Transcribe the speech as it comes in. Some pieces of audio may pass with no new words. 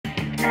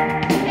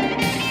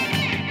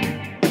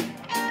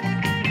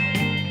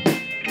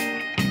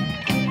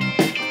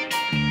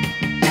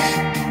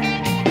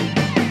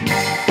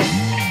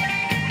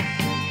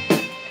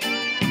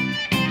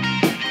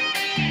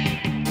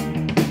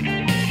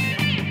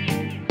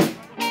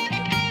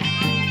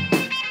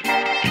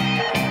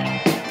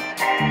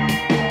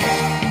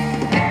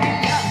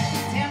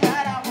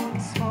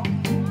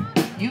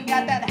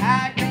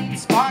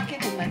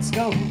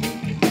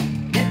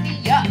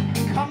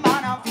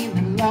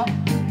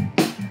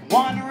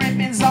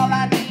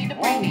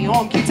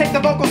Can you take the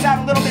vocals out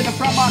a little bit in the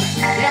front on it?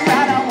 Damn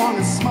right I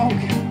wanna smoke.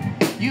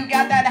 You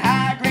got that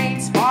high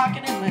grade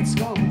sparking and let's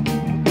go.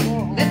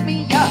 Lift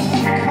me up,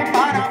 come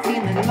on, I'm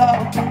feeling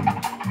low.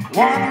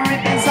 One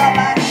rip is all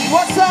I need.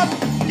 What's up?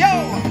 Yo!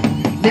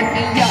 Lift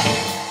me up.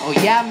 Oh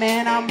yeah,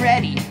 man, I'm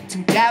ready.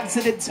 2 dabs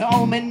to the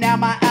dome and now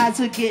my eyes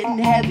are getting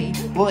heavy.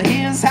 Well,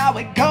 here's how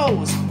it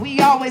goes. We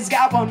always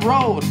got one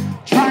road.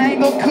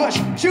 Triangle, Kush,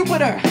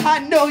 Jupiter, I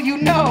know you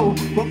know.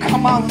 Well,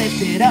 come on,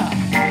 lift it up.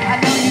 I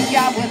know you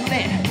got one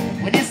lit.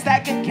 When it's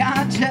that good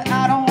ganja,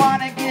 I don't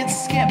wanna get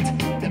skipped.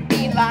 The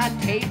beeline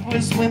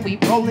papers when we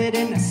roll it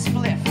in the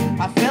spliff.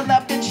 I fill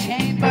up the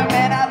chamber,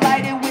 man, I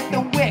light it with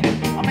the wick.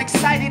 I'm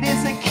excited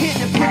as a kid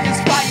to put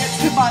this fire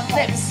to my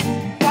lips.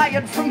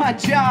 Fired from my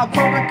job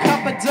for a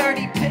cup of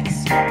dirty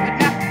piss. But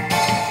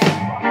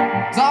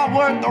now it's all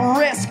worth the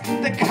risk.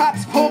 The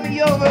cops pull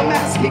me over,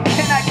 asking,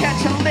 can I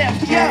catch a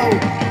lift?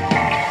 Yo!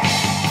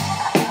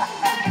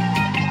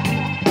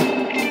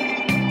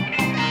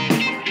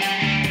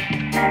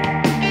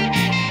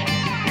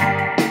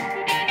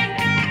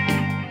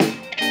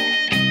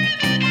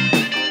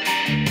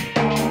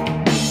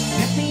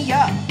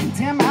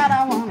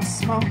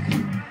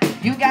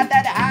 You got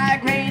that high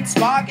grade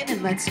sparking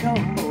and let's go.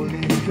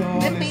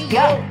 Lift me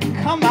up,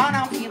 come on,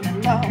 I'm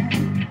feeling low.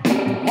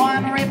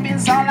 One rip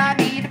is all I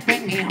need to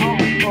bring me home.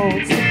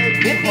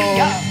 Lift me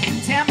up,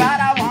 damn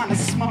right I wanna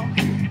smoke.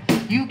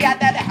 You got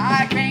that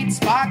high grade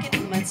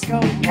sparking and let's go.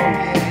 Lift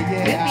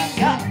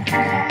me up,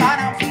 come on,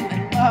 I'm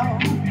feeling low.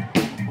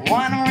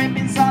 One rip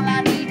is all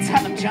I need,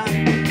 tell him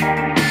Johnny.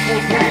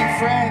 We're great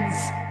friends,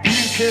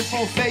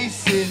 beautiful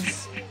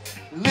faces.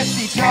 Lift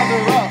each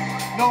other up.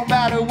 No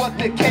matter what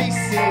the case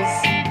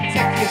is,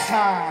 take your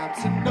time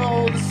to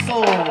know the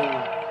soul.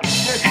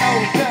 There's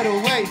no better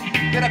way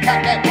than to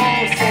pack that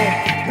ball soul.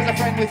 Cause a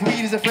friend with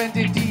weed is a friend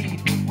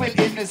indeed. When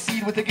in the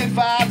seed with the good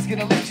vibes,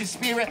 gonna lift your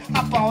spirit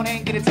up on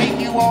and gonna take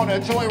you on a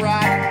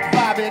joyride.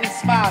 Vibing and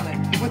smiling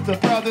with the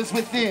brothers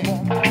within.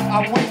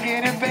 I'm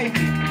waking and baking,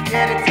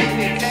 get it, take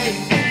it, take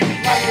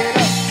it. Light it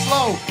up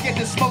slow, get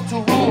the smoke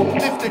to roll.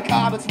 Lift the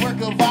car, let's work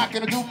a rock,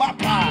 gonna do my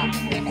pie.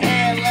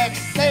 Inhale,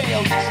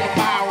 exhale, get your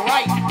mind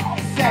right.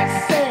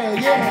 Set sail,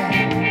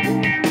 yeah.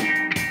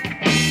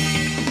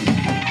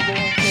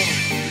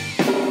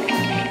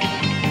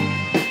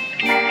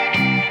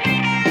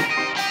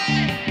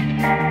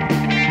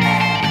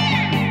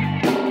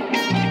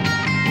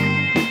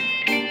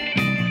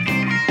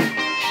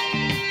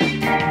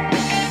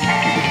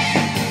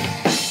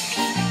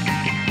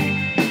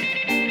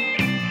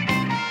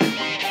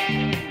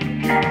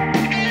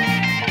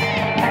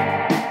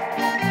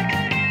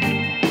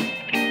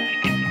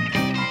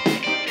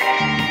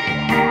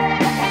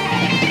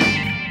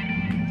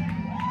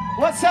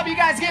 What's up, you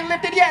guys getting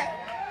lifted yet?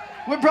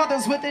 We're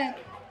brothers within.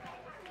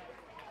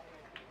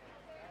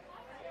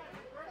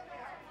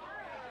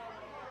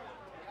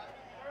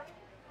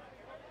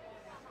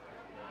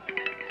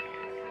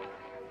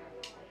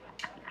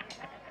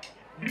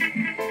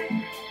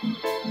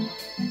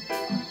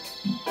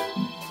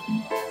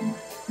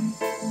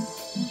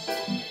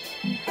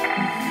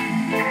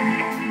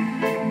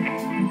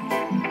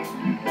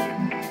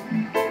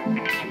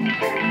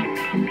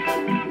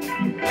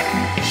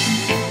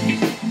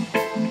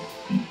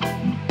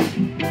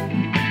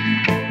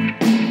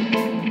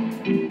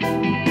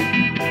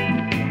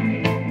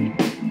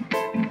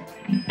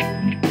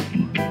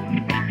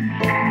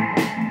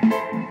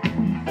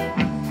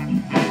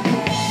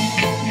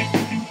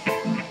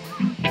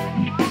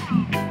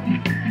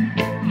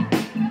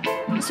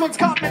 This one's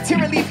called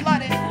Materially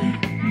Flooded.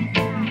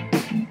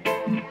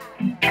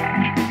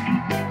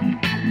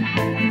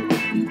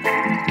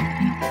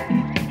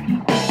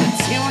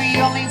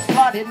 Materially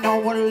flooded,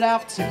 nowhere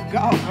left to go.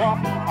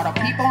 All the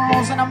people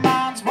losing their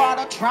minds while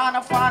they're trying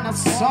to find their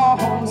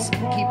souls.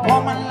 Keep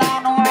them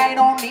along the way,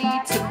 don't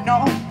need to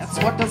know. That's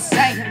what they're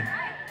saying,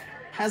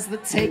 as they're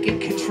taking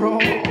control.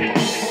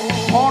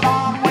 Hold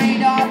on,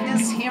 wait up,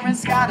 this here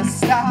has gotta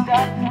stop.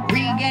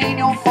 Regain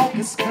your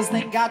focus, cause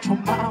they got your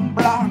mind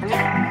blocked.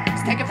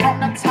 Let's take it from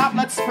the top,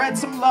 let's spread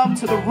some love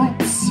to the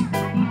roots.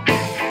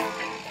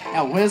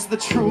 Now where's the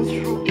truth?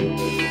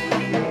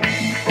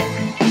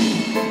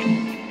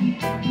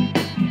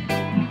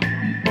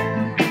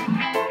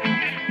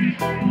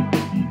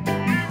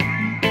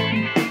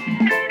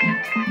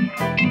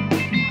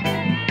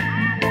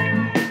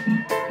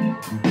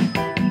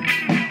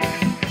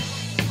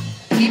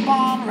 Keep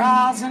on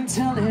rising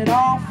till it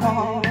all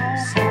falls.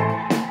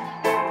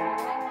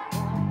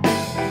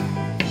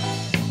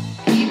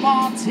 Keep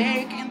on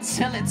taking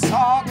till it's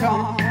all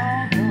gone.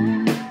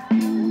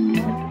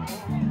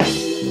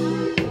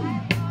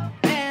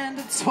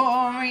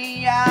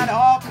 Mandatory at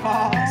all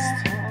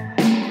cost.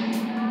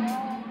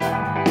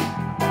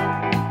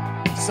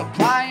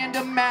 Supply and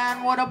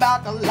demand, what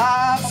about the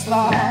lives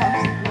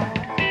lost?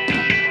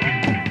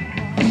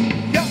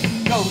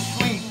 No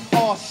sleep,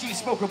 all she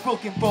spoke a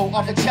broken bow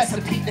off the chest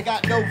of Pete that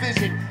got no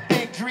vision.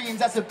 Big dreams,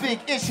 that's a big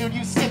issue,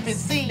 you sip and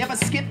see. Never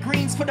skip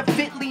greens for the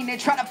fit lean, they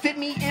try to fit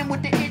me in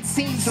with the it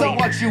seems. So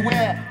what you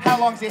wear, how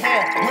long's your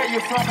hair, where you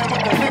from and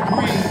what the lip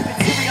read.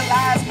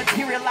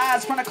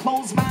 Materialize from the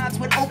closed minds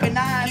with open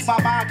eyes. Keep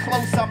my mind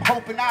close, I'm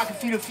hoping I can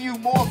feed a few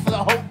more for the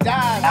hope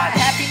dies. Not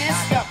happiness,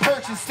 you gotta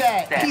purchase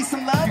that. Peace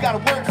and love, You gotta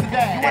work for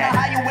that. you want a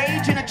higher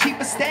wage and a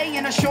cheaper stay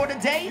and a shorter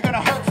day. You're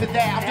gonna hurt for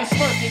that, I'm just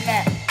working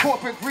that.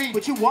 Corporate greed,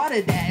 But you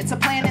watered that, it's a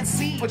plan and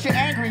seed. but you're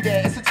angry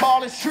there, it's the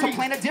tallest So tree.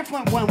 plant a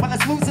different one while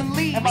it's losing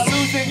leaves. Am I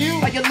losing you?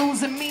 Are you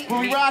losing me? Will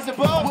we rise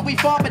above? Will we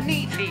fall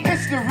beneath?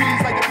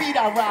 History's like the beat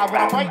I ride.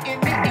 When I'm writing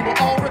it, it will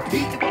all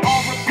repeat. It will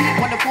all repeat.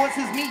 When the force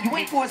is me, you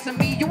ain't forcing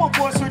me. You won't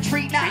force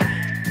retreat now.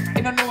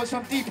 And I know it's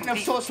from deep enough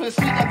source for the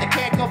street that they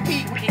can't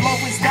compete.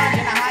 Flow is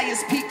dodging the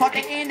highest peak. Fought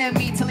the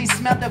enemy till he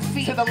smelled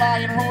defeat. To the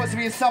lion roars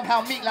me and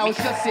somehow meet. Now it's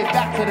just sit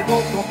back to the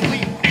goal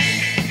complete.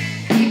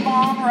 Keep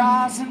on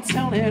rising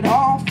till it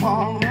all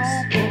falls.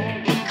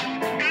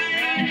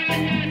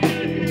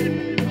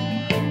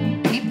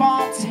 Keep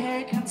on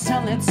taking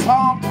till it's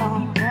all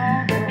gone.